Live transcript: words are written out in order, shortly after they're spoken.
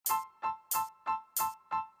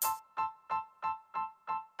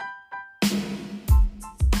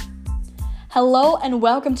Hello and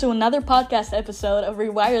welcome to another podcast episode of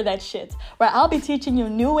Rewire That Sh, where I'll be teaching you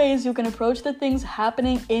new ways you can approach the things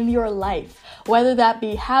happening in your life. Whether that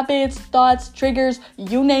be habits, thoughts, triggers,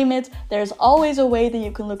 you name it, there's always a way that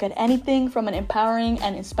you can look at anything from an empowering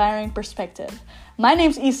and inspiring perspective. My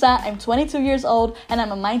name's Isa, I'm 22 years old, and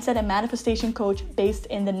I'm a mindset and manifestation coach based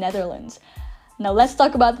in the Netherlands. Now let's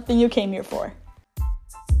talk about the thing you came here for.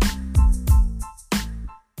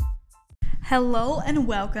 Hello and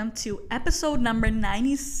welcome to episode number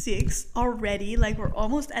 96 already. Like, we're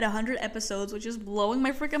almost at 100 episodes, which is blowing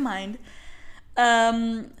my freaking mind.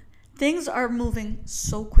 Things are moving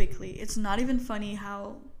so quickly. It's not even funny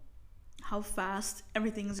how fast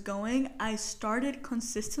everything is going. I started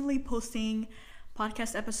consistently posting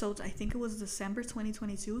podcast episodes, I think it was December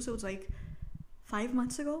 2022, so it's like 5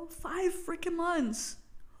 months ago. 5 freaking months.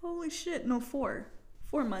 Holy shit. No, 4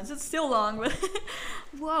 months. It's still long, but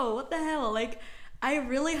whoa, what the hell? Like, I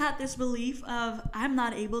really had this belief of I'm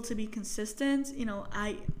not able to be consistent. You know,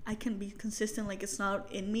 I can be consistent, like it's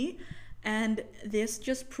not in me. And this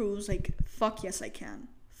just proves, like, fuck yes, I can.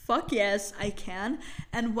 Fuck yes, I can.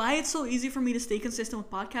 And why it's so easy for me to stay consistent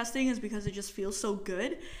with podcasting is because it just feels so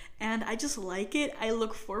good. And I just like it. I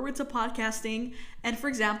look forward to podcasting. And for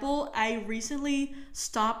example, I recently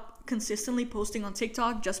stopped consistently posting on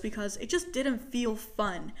TikTok just because it just didn't feel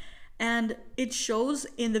fun. And it shows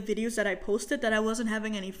in the videos that I posted that I wasn't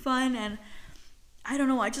having any fun. And I don't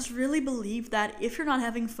know, I just really believe that if you're not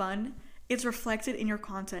having fun, it's reflected in your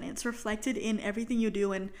content. It's reflected in everything you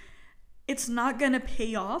do, and it's not gonna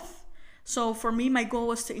pay off. So for me, my goal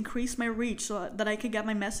was to increase my reach so that I could get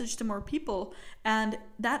my message to more people. And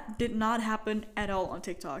that did not happen at all on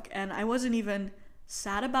TikTok. And I wasn't even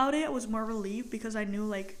sad about it. I was more relieved because I knew,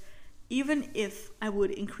 like, even if I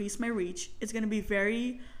would increase my reach, it's going to be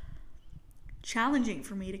very challenging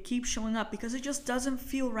for me to keep showing up because it just doesn't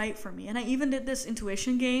feel right for me. And I even did this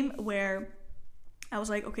intuition game where I was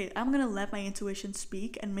like, okay, I'm going to let my intuition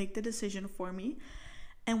speak and make the decision for me.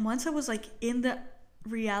 And once I was, like, in the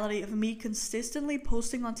reality of me consistently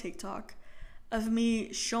posting on TikTok, of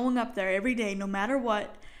me showing up there every day, no matter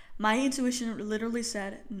what, my intuition literally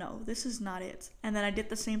said, no, this is not it. And then I did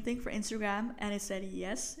the same thing for Instagram, and it said,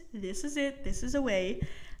 yes, this is it. This is a way.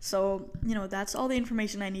 So, you know, that's all the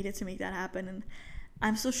information I needed to make that happen. And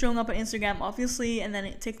I'm still showing up on Instagram, obviously, and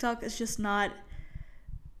then TikTok is just not,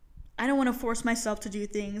 I don't want to force myself to do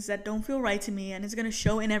things that don't feel right to me, and it's going to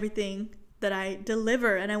show in everything that I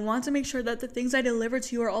deliver. And I want to make sure that the things I deliver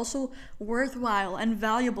to you are also worthwhile and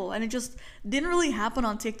valuable. And it just didn't really happen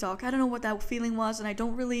on TikTok. I don't know what that feeling was, and I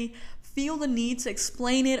don't really feel the need to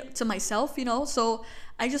explain it to myself, you know? So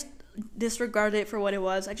I just disregarded it for what it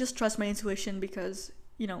was. I just trust my intuition because,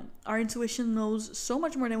 you know, our intuition knows so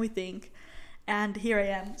much more than we think. And here I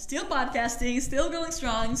am, still podcasting, still going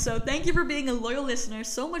strong. So thank you for being a loyal listener.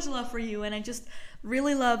 So much love for you. And I just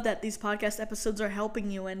really love that these podcast episodes are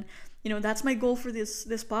helping you. And, you know, that's my goal for this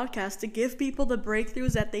podcast, to give people the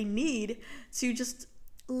breakthroughs that they need to just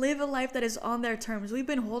live a life that is on their terms. We've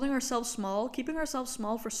been holding ourselves small, keeping ourselves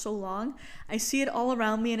small for so long. I see it all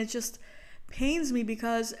around me, and it just pains me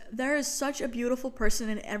because there is such a beautiful person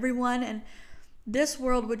in everyone. And this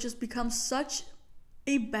world would just become such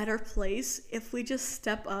a better place if we just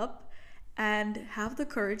step up and have the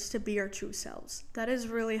courage to be our true selves. That is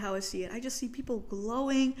really how I see it. I just see people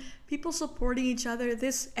glowing, people supporting each other,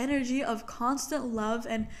 this energy of constant love,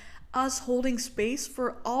 and us holding space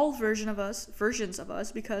for all versions of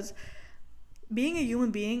us, because being a human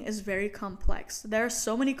being is very complex. There are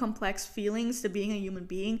so many complex feelings to being a human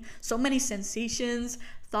being, so many sensations,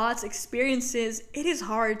 thoughts, experiences. It is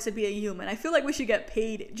hard to be a human. I feel like we should get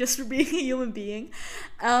paid just for being a human being.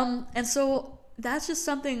 And so that's just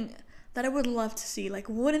something that I would love to see. Like,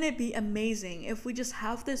 wouldn't it be amazing if we just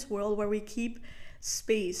have this world where we keep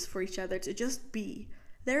space for each other to just be?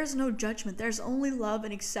 There's no judgment. There's only love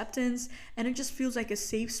and acceptance, and it just feels like a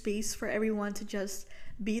safe space for everyone to just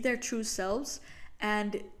be their true selves.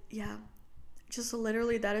 And yeah, just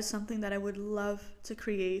literally that is something that I would love to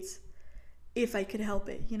create if I could help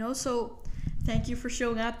it, you know? So thank you for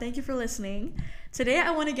showing up. Thank you for listening. Today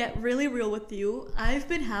I want to get really real with you. I've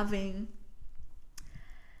been having,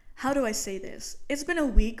 how do I say this? It's been a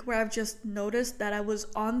week where I've just noticed that I was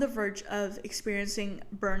on the verge of experiencing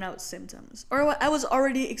burnout symptoms. Or I was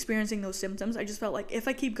already experiencing those symptoms. I just felt like if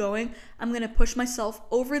I keep going, I'm going to push myself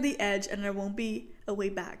over the edge and there won't be a way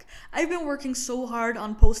back. I've been working so hard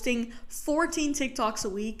on posting 14 TikToks a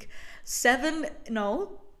week, 7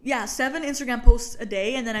 Instagram posts a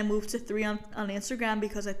day, and then I moved to 3 on Instagram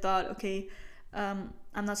because I thought, okay,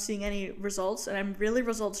 I'm not seeing any results, and I'm really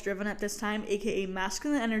results driven at this time, aka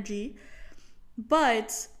masculine energy.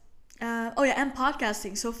 But Oh yeah, and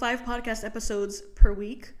podcasting. So 5 podcast episodes per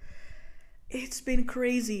week. It's been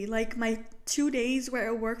crazy. Like my 2 days where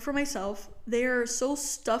I work for myself, they are so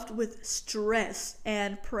stuffed with stress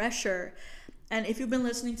and pressure. And if you've been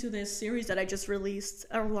listening to this series that I just released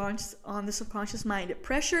or launched on the subconscious mind,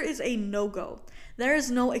 pressure is a no-go. There is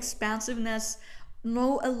no expansiveness,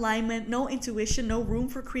 no alignment, no intuition, no room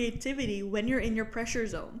for creativity when you're in your pressure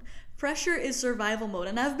zone. Pressure is survival mode.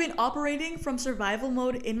 And I've been operating from survival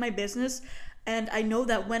mode in my business. And I know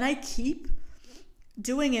that when I keep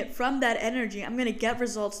doing it from that energy, I'm going to get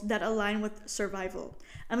results that align with survival.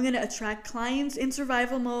 I'm going to attract clients in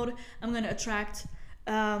survival mode. I'm going to attract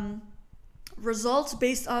results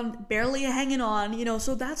based on barely hanging on,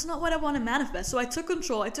 so that's not what I want to manifest. So I took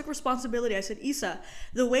control, I took responsibility. I said, Isa,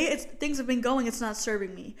 the way things have been going, it's not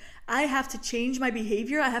serving me. I have to change my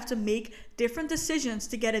behavior. I have to make different decisions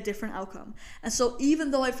to get a different outcome. And so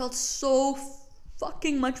even though I felt so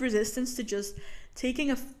fucking much resistance to just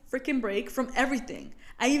taking a freaking break from everything,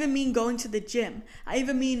 I even mean going to the gym, I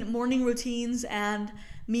even mean morning routines and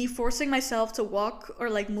me forcing myself to walk or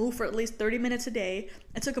like move for at least 30 minutes a day.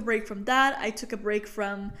 I took a break from that. I took a break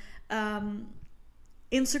from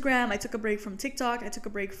Instagram. I took a break from TikTok. I took a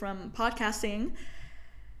break from podcasting.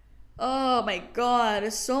 Oh my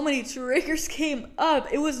God, so many triggers came up.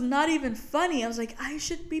 It was not even funny. I was like, I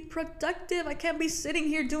should be productive. I can't be sitting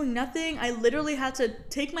here doing nothing. I literally had to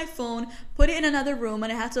take my phone, put it in another room,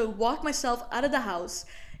 and I had to walk myself out of the house,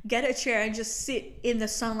 get a chair, and just sit in the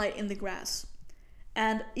sunlight in the grass.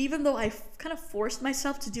 And even though I kind of forced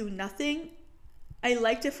myself to do nothing, I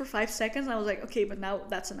liked it for 5 seconds. And I was like, okay, but now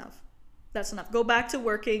that's enough. That's enough. Go back to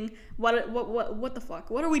working. What the fuck?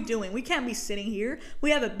 What are we doing? We can't be sitting here. We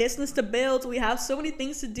have a business to build. We have so many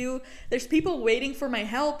things to do. There's people waiting for my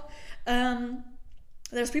help.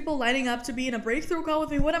 There's people lining up to be in a breakthrough call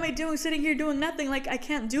with me. What am I doing sitting here doing nothing? Like, I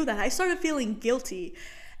can't do that. I started feeling guilty.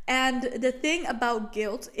 And the thing about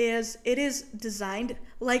guilt is it is designed,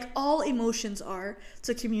 like all emotions are,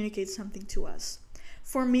 to communicate something to us.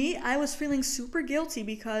 For me, I was feeling super guilty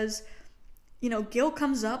because, guilt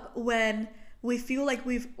comes up when we feel like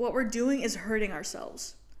what we're doing is hurting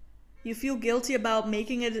ourselves. You feel guilty about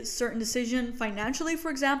making a certain decision financially, for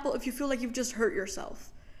example, if you feel like you've just hurt yourself.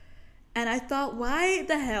 And I thought, why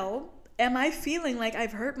the hell am I feeling like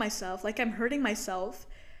I've hurt myself, like I'm hurting myself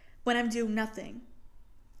when I'm doing nothing?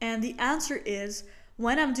 And the answer is,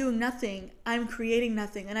 when I'm doing nothing, I'm creating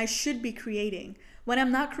nothing, and I should be creating. When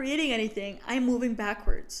I'm not creating anything, I'm moving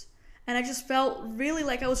backwards. And I just felt really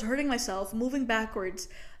like I was hurting myself, moving backwards,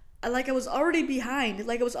 like I was already behind,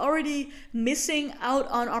 like I was already missing out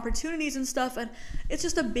on opportunities and stuff. And it's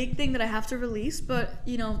just a big thing that I have to release. But,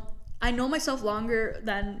 I know myself longer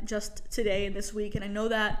than just today and this week, and I know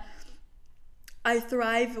that I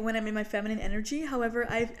thrive when I'm in my feminine energy. However,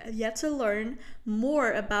 I've yet to learn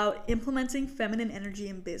more about implementing feminine energy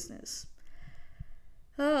in business.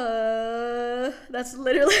 That's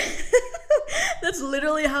literally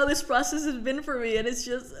how this process has been for me. And it's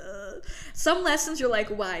just some lessons you're like,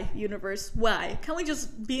 why, universe? Why? Can't we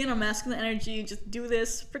just be in our masculine energy and just do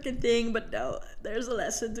this freaking thing? But no, there's a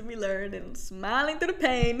lesson to be learned, and smiling through the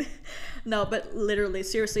pain. No, but literally,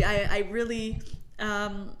 seriously, I really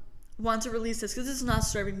want to release this because it's not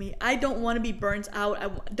serving me. I don't want to be burnt out. I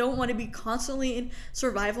don't want to be constantly in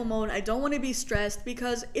survival mode. I don't want to be stressed,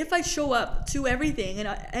 because if I show up to everything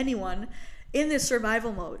and anyone in this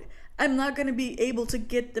survival mode, I'm not going to be able to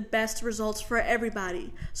get the best results for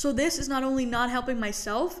everybody. So this is not only not helping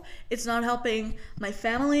myself, it's not helping my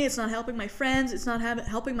family, it's not helping my friends, it's not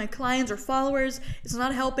helping my clients or followers, it's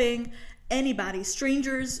not helping anybody,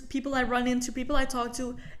 strangers, people I run into, people I talk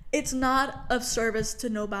to. It's not of service to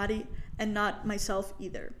nobody, and not myself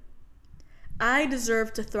either. I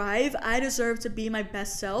deserve to thrive. I deserve to be my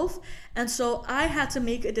best self. And so I had to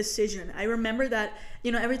make a decision. I remember that,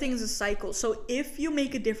 everything is a cycle. So if you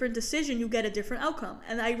make a different decision, you get a different outcome.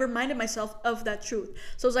 And I reminded myself of that truth.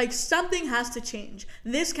 So it's like, something has to change.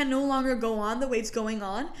 This can no longer go on the way it's going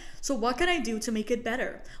on. So what can I do to make it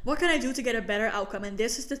better? What can I do to get a better outcome? And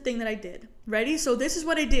this is the thing that I did. Ready? So this is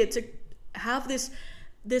what I did to have this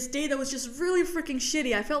day that was just really freaking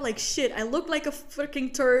shitty. I felt like shit. I looked like a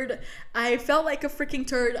freaking turd. I felt like a freaking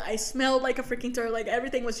turd. I smelled like a freaking turd. Like,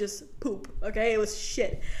 everything was just poop, okay? It was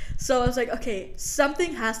shit. So I was like, okay,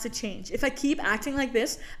 something has to change. If I keep acting like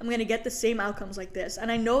this, I'm gonna get the same outcomes like this.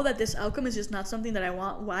 And I know that this outcome is just not something that I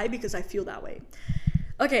want. Why? Because I feel that way.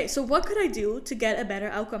 Okay, so what could I do to get a better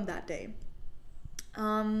outcome that day?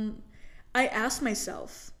 I asked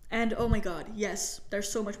myself, and oh my God, yes, there's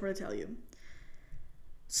so much more to tell you.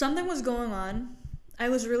 Something was going on. I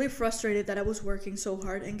was really frustrated that I was working so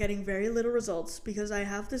hard and getting very little results because I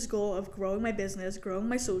have this goal of growing my business, growing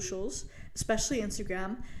my socials, especially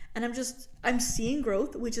Instagram. And I'm seeing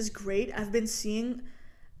growth, which is great.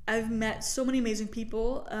 I've met so many amazing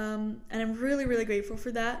people, and I'm really, really grateful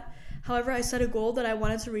for that. However, I set a goal that I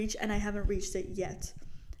wanted to reach and I haven't reached it yet.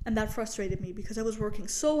 And that frustrated me because I was working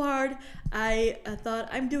so hard. I thought,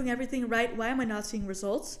 I'm doing everything right. Why am I not seeing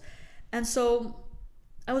results? And so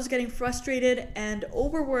I was getting frustrated and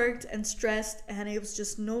overworked and stressed, and it was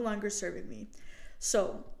just no longer serving me.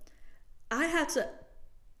 So I had to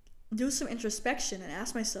do some introspection and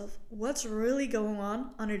ask myself, what's really going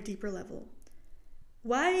on a deeper level?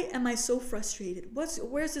 Why am I so frustrated?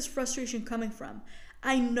 Where's this frustration coming from?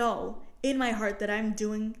 I know in my heart that I'm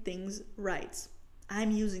doing things right.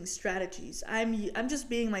 I'm using strategies. I'm just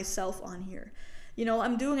being myself on here.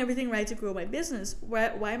 I'm doing everything right to grow my business.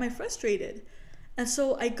 Why am I frustrated? And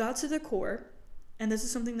so I got to the core, and this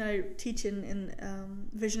is something that I teach in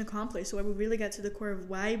Vision Accomplished, so where we really get to the core of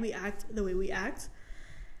why we act the way we act.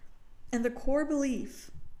 And the core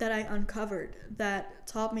belief that I uncovered that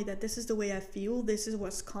taught me that this is the way I feel, this is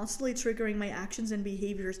what's constantly triggering my actions and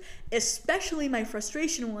behaviors, especially my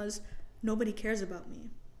frustration, was nobody cares about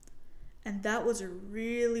me. And that was a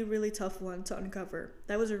really, really tough one to uncover.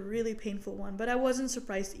 That was a really painful one, but I wasn't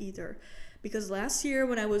surprised either. Because last year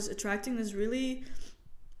when I was attracting this really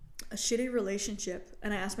a shitty relationship,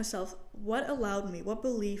 and I asked myself, what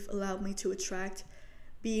belief allowed me to attract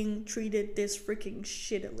being treated this freaking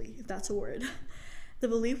shittily, if that's a word. The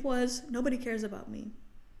belief was, nobody cares about me.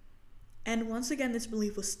 And once again, this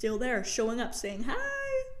belief was still there, showing up, saying,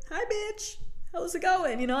 hi bitch, how's it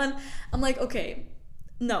going? And I'm like, okay,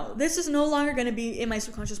 no, this is no longer going to be in my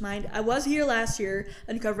subconscious mind. I was here last year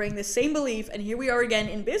uncovering the same belief, and here we are again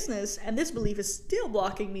in business, and this belief is still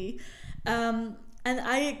blocking me. And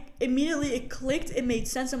I immediately, it clicked, it made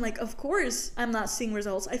sense. I'm like, of course I'm not seeing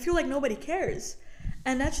results. I feel like nobody cares.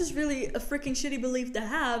 And that's just really a freaking shitty belief to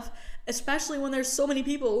have, especially when there's so many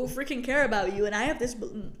people who freaking care about you. And I have this,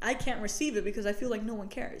 I can't receive it because I feel like no one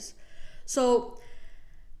cares. So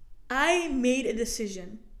I made a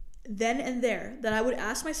decision then and there that I would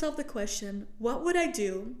ask myself the question, what would I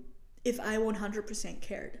do if I 100%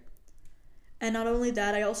 cared? And not only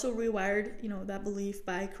that, I also rewired, that belief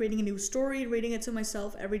by creating a new story, reading it to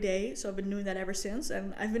myself every day. So I've been doing that ever since,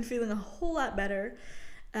 and I've been feeling a whole lot better.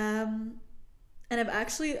 And I've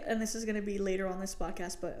actually, and this is going to be later on this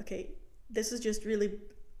podcast, but okay, this has just really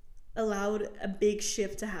allowed a big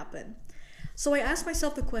shift to happen. So I asked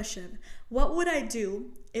myself the question, what would I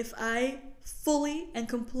do if I fully and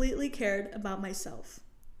completely cared about myself,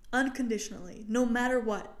 unconditionally, no matter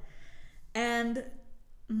what? And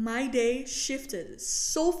my day shifted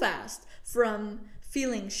so fast from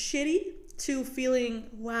feeling shitty to feeling,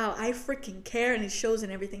 wow, I freaking care, and it shows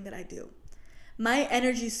in everything that I do. My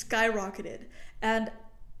energy skyrocketed, and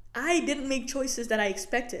I didn't make choices that I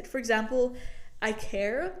expected. For example, I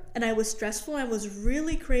care, and I was stressful. I was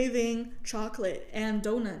really craving chocolate and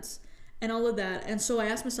donuts and all of that. And so I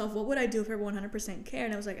asked myself, what would I do if I 100% care?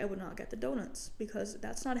 And I was like, I would not get the donuts because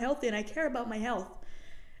that's not healthy, and I care about my health.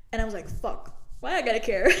 And I was like, fuck, why I gotta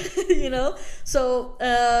care? So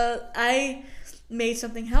I made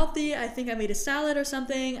something healthy. I think I made a salad or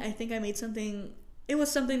something. I think I made something, it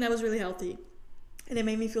was something that was really healthy, and it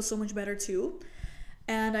made me feel so much better too.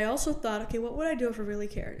 And I also thought, okay, what would I do if I really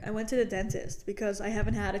cared? I went to the dentist because I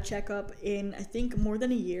haven't had a checkup in, I think, more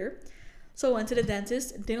than a year. So I went to the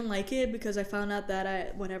dentist, didn't like it because I found out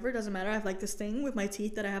that whatever, doesn't matter. I have like this thing with my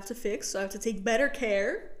teeth that I have to fix. So I have to take better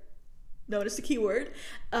care, notice the keyword,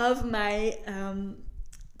 of my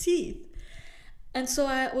teeth. And so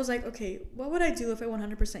I was like, okay, what would I do if I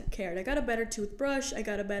 100% cared? I got a better toothbrush. I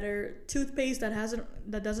got a better toothpaste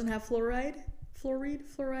that doesn't have fluoride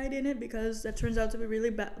in it, because that turns out to be really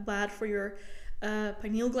bad for your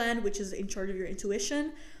pineal gland, which is in charge of your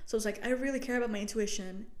intuition. So it's like, I really care about my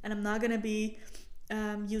intuition, and I'm not gonna be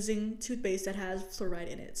using toothpaste that has fluoride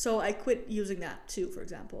in it. So I quit using that too, for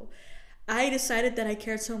example. I decided that I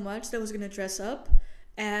cared so much that I was gonna dress up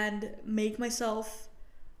and make myself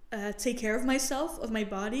take care of myself, of my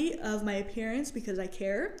body, of my appearance, because I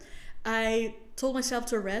care. I told myself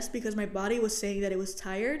to rest because my body was saying that it was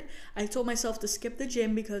tired. I told myself to skip the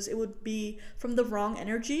gym because it would be from the wrong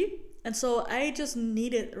energy. And so I just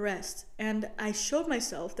needed rest. And I showed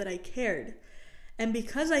myself that I cared. And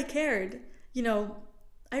because I cared,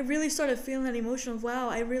 I really started feeling that emotion of, wow,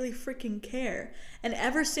 I really freaking care. And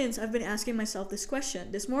ever since, I've been asking myself this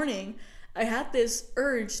question. This morning, I had this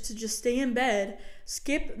urge to just stay in bed,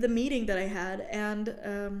 skip the meeting that I had,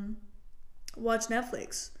 and watch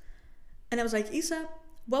Netflix. And I was like, Isa,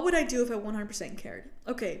 what would I do if I 100% cared?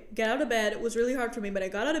 Okay, get out of bed. It was really hard for me, but I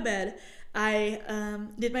got out of bed. I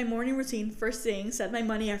did my morning routine first thing, set my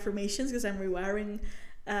money affirmations because I'm rewiring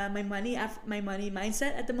my money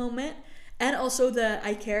mindset at the moment, and also the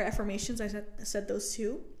I care affirmations. I said those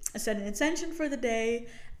two. I set an intention for the day.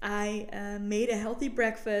 I made a healthy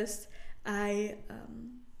breakfast. I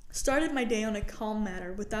started my day on a calm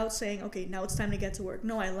manner without saying, okay, now it's time to get to work.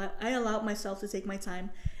 No, I allowed myself to take my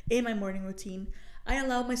time in my morning routine. I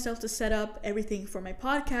allowed myself to set up everything for my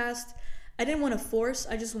podcast. I didn't want to force.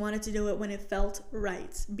 I just wanted to do it when it felt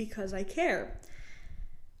right because I care.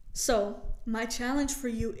 So my challenge for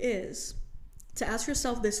you is to ask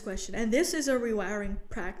yourself this question. And this is a rewiring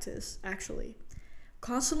practice, actually.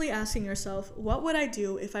 Constantly asking yourself, what would I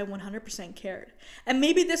do if I 100% cared? And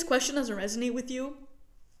maybe this question doesn't resonate with you.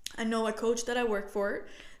 I know a coach that I work for,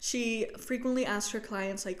 she frequently asks her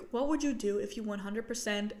clients, like, what would you do if you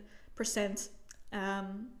 100%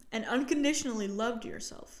 and unconditionally loved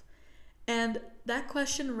yourself? And that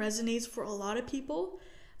question resonates for a lot of people.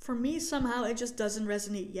 For me, somehow it just doesn't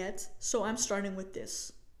resonate yet. So I'm starting with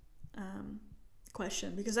this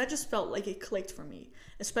question because I just felt like it clicked for me,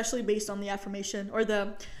 especially based on the affirmation or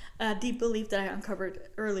the deep belief that I uncovered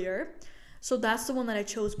earlier. So that's the one that I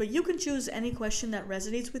chose. But you can choose any question that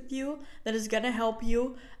resonates with you, that is going to help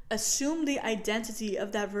you assume the identity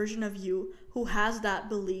of that version of you who has that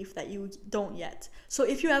belief that you don't yet. So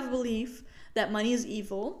if you have a belief that money is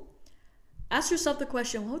evil, ask yourself the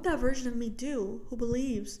question, what would that version of me do who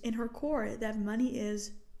believes in her core that money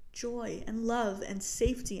is joy and love and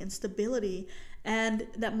safety and stability and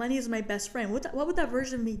that money is my best friend? What would that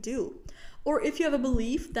version of me do? Or if you have a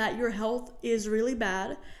belief that your health is really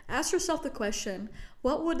bad, ask yourself the question,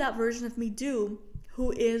 what would that version of me do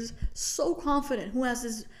who is so confident, who has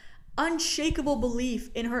this unshakable belief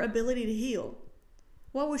in her ability to heal?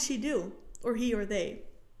 What would she do? Or he or they?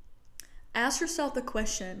 Ask yourself the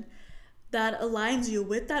question that aligns you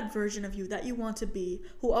with that version of you that you want to be,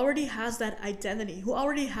 who already has that identity, who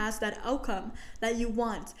already has that outcome that you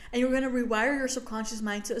want. And you're going to rewire your subconscious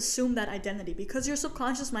mind to assume that identity because your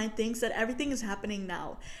subconscious mind thinks that everything is happening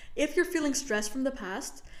now. If you're feeling stressed from the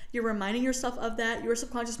past, you're reminding yourself of that. Your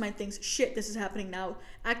subconscious mind thinks, shit, this is happening now.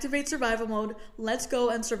 Activate survival mode. Let's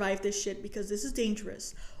go and survive this shit because this is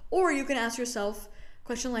dangerous. Or you can ask yourself,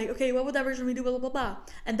 question like, okay, what would that version of me do, blah, blah, blah.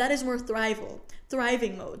 And that is more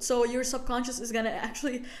thriving mode. So your subconscious is going to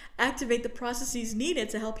actually activate the processes needed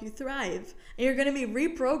to help you thrive. And you're going to be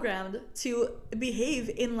reprogrammed to behave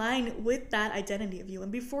in line with that identity of you.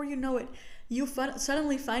 And before you know it, you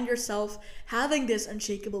suddenly find yourself having this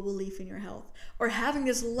unshakable belief in your health, or having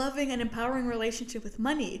this loving and empowering relationship with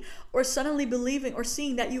money, or suddenly believing or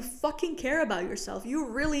seeing that you fucking care about yourself. You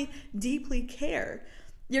really deeply care.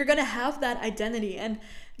 You're going to have that identity. And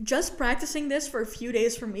just practicing this for a few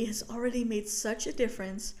days for me has already made such a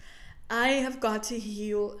difference. I have got to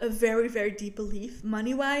heal a very, very deep belief.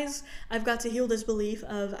 Money-wise, I've got to heal this belief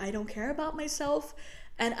of I don't care about myself.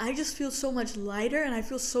 And I just feel so much lighter, and I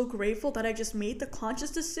feel so grateful that I just made the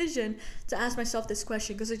conscious decision to ask myself this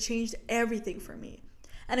question because it changed everything for me.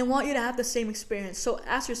 And I want you to have the same experience. So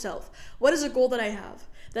ask yourself, what is a goal that I have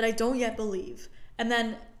that I don't yet believe? And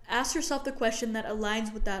then ask yourself the question that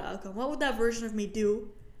aligns with that outcome. What would that version of me do? ...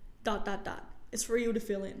 It's for you to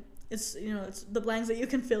fill in. It's the blanks that you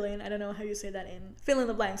can fill in. I don't know how you say that fill in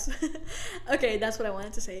the blanks. Okay, that's what I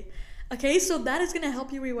wanted to say. Okay, so that is going to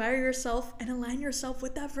help you rewire yourself and align yourself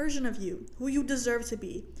with that version of you, who you deserve to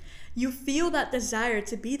be. You feel that desire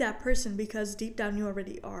to be that person because deep down you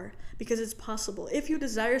already are, because it's possible. If you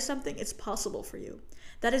desire something, it's possible for you.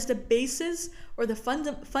 That is the basis or the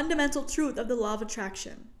fundamental truth of the law of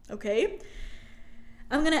attraction, okay?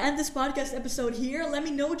 I'm going to end this podcast episode here. Let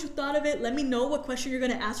me know what you thought of it. Let me know what question you're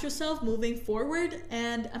going to ask yourself moving forward.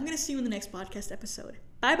 And I'm going to see you in the next podcast episode.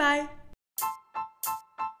 Bye-bye.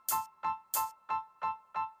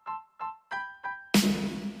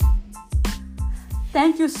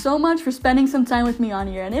 Thank you so much for spending some time with me on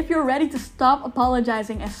here. And if you're ready to stop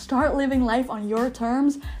apologizing and start living life on your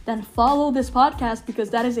terms, then follow this podcast because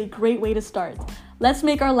that is a great way to start. Let's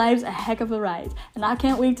make our lives a heck of a ride. And I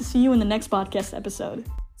can't wait to see you in the next podcast episode.